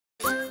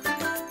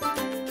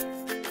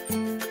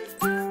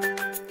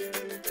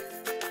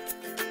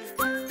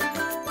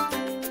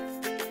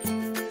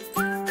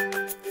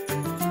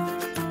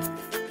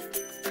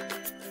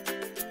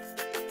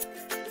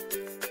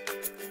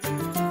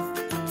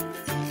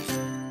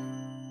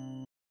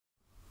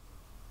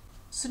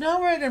So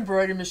now we're at an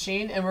embroidery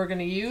machine and we're going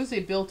to use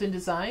a built-in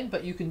design,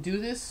 but you can do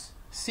this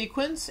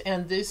sequence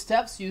and these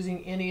steps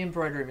using any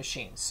embroidery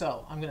machine.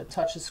 So I'm going to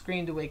touch the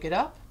screen to wake it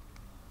up.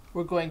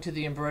 We're going to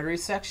the embroidery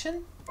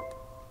section.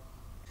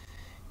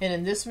 And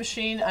in this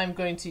machine, I'm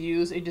going to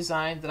use a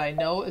design that I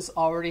know is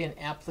already an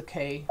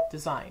applique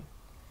design.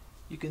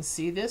 You can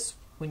see this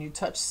when you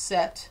touch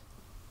set.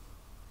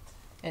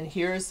 And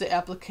here's the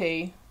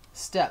applique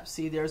step.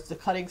 See, there's the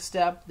cutting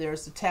step,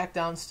 there's the tack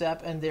down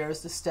step, and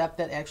there's the step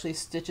that actually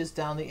stitches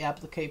down the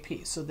applique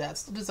piece. So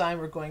that's the design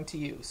we're going to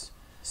use.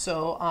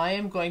 So I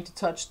am going to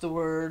touch the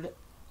word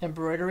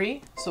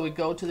embroidery. So we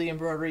go to the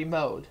embroidery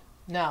mode.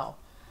 Now,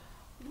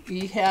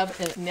 we have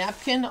a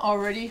napkin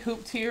already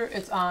hooped here.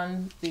 It's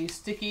on the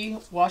sticky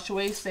wash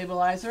away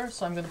stabilizer.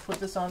 So I'm going to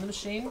put this on the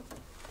machine.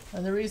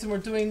 And the reason we're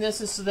doing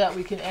this is so that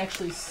we can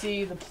actually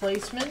see the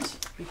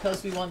placement,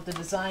 because we want the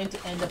design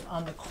to end up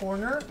on the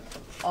corner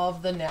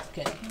of the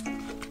napkin.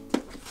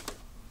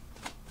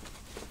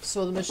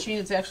 So the machine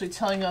is actually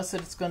telling us that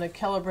it's going to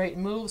calibrate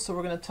and move, so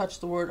we're going to touch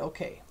the word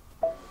OK.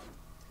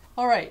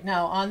 Alright,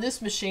 now on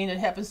this machine it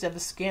happens to have a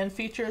scan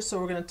feature, so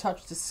we're going to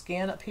touch the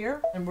scan up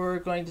here, and we're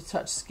going to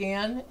touch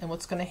scan, and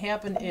what's going to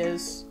happen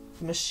is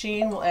the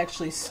machine will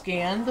actually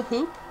scan the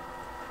hoop,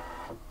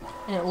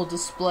 and it will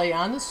display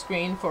on the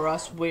screen for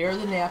us where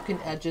the napkin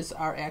edges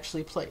are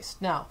actually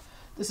placed. Now,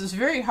 this is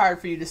very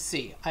hard for you to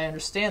see. I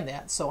understand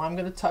that, so I'm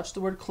going to touch the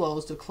word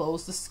close to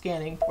close the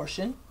scanning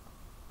portion.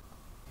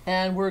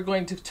 And we're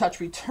going to touch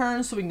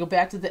return so we can go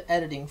back to the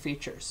editing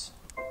features.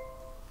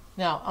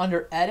 Now,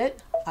 under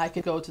edit, I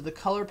could go to the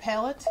color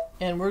palette,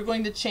 and we're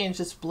going to change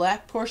this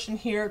black portion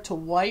here to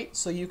white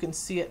so you can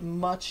see it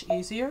much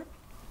easier.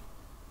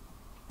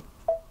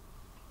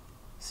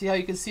 See how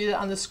you can see it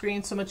on the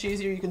screen so much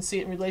easier? You can see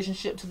it in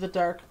relationship to the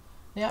dark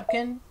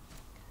napkin.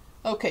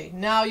 Okay,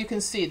 now you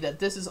can see that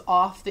this is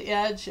off the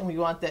edge and we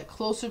want that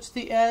closer to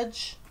the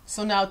edge.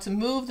 So now to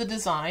move the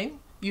design,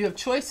 you have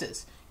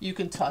choices. You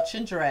can touch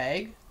and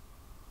drag,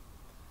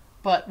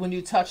 but when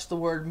you touch the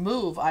word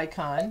move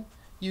icon,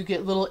 you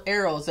get little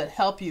arrows that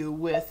help you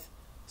with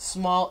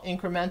small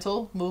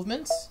incremental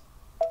movements.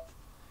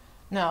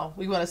 Now,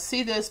 we want to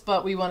see this,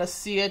 but we want to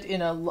see it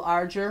in a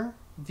larger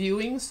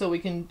viewing so we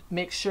can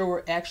make sure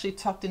we're actually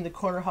tucked in the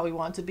corner how we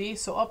want to be.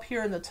 So up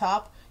here in the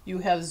top you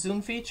have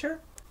zoom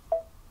feature.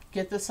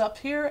 Get this up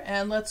here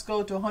and let's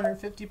go to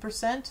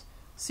 150%.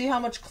 See how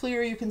much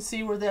clearer you can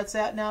see where that's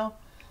at now?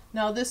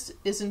 Now this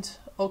isn't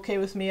okay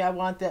with me. I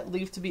want that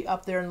leaf to be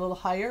up there and a little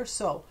higher,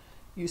 so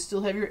you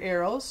still have your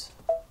arrows.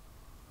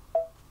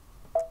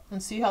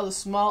 And see how the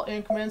small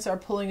increments are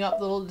pulling up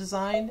the little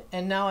design?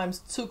 And now I'm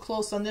too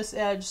close on this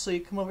edge, so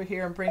you come over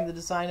here and bring the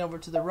design over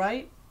to the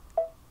right.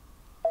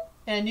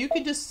 And you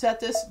can just set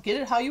this, get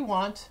it how you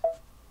want.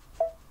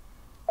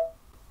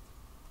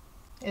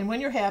 And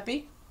when you're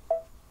happy,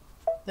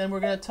 then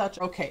we're going to touch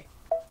OK.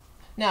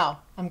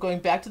 Now, I'm going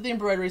back to the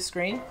embroidery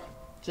screen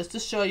just to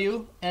show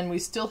you, and we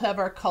still have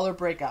our color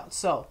breakout.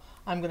 So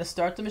I'm going to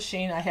start the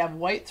machine. I have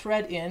white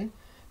thread in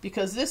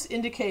because this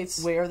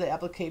indicates where the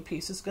applique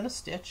piece is going to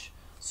stitch.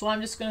 So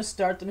I'm just going to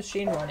start the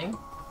machine running.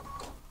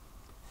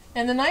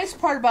 And the nice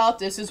part about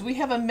this is we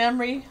have a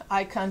memory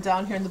icon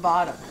down here in the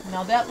bottom.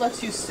 Now that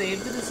lets you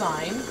save the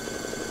design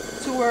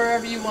to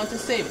wherever you want to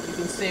save it. You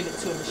can save it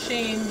to a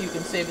machine, you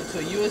can save it to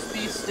a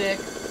USB stick,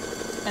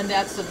 and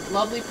that's the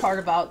lovely part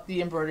about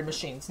the embroidery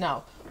machines.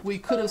 Now, we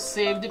could have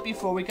saved it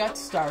before we got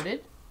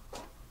started,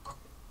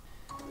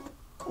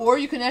 or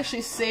you can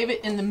actually save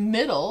it in the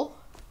middle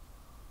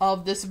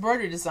of this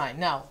embroidery design.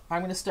 Now, I'm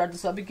going to start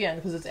this up again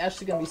because it's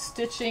actually going to be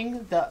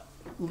stitching the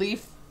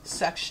leaf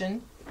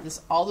section.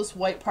 All this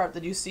white part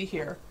that you see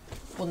here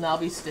will now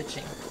be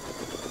stitching.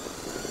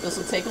 This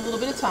will take a little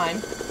bit of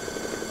time.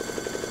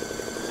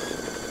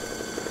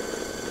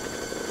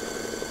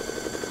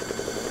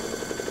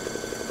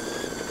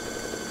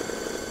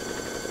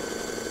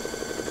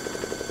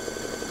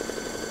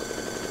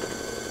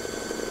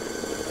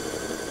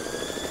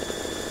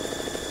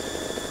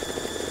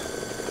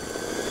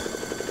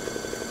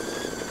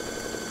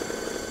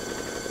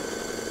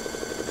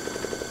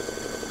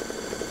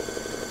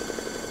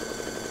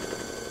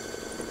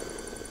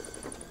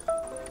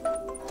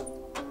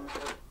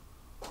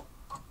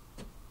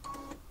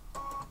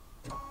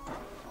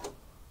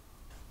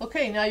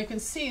 Okay, now you can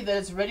see that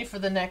it's ready for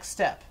the next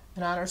step.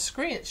 And on our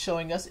screen it's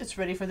showing us it's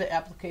ready for the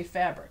applique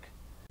fabric.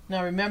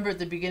 Now remember, at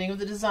the beginning of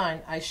the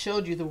design I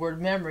showed you the word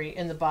memory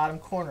in the bottom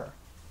corner.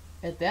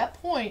 At that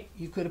point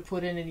you could have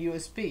put in a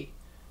USB.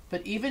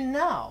 But even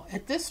now,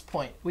 at this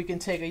point, we can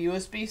take a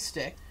USB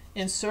stick,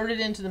 insert it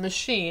into the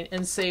machine,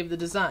 and save the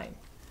design.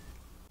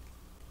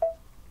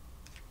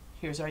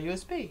 Here's our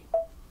USB.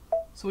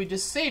 So we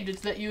just saved it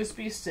to that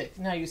USB stick.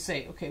 Now you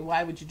say, okay,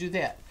 why would you do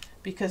that?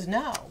 Because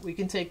now we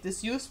can take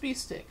this USB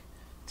stick,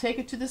 take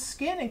it to the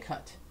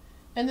ScanNCut,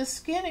 and the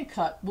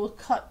ScanNCut will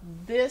cut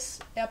this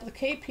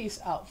applique piece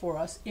out for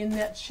us in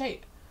that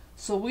shape.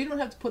 So we don't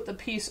have to put the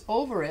piece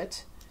over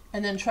it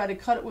and then try to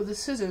cut it with the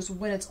scissors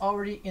when it's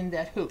already in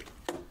that hoop.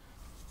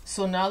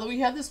 So now that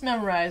we have this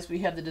memorized, we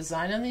have the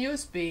design on the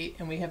USB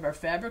and we have our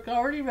fabric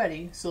already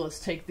ready. So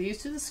let's take these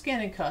to the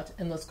ScanNCut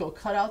and let's go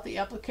cut out the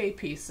applique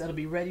piece that'll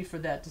be ready for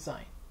that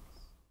design.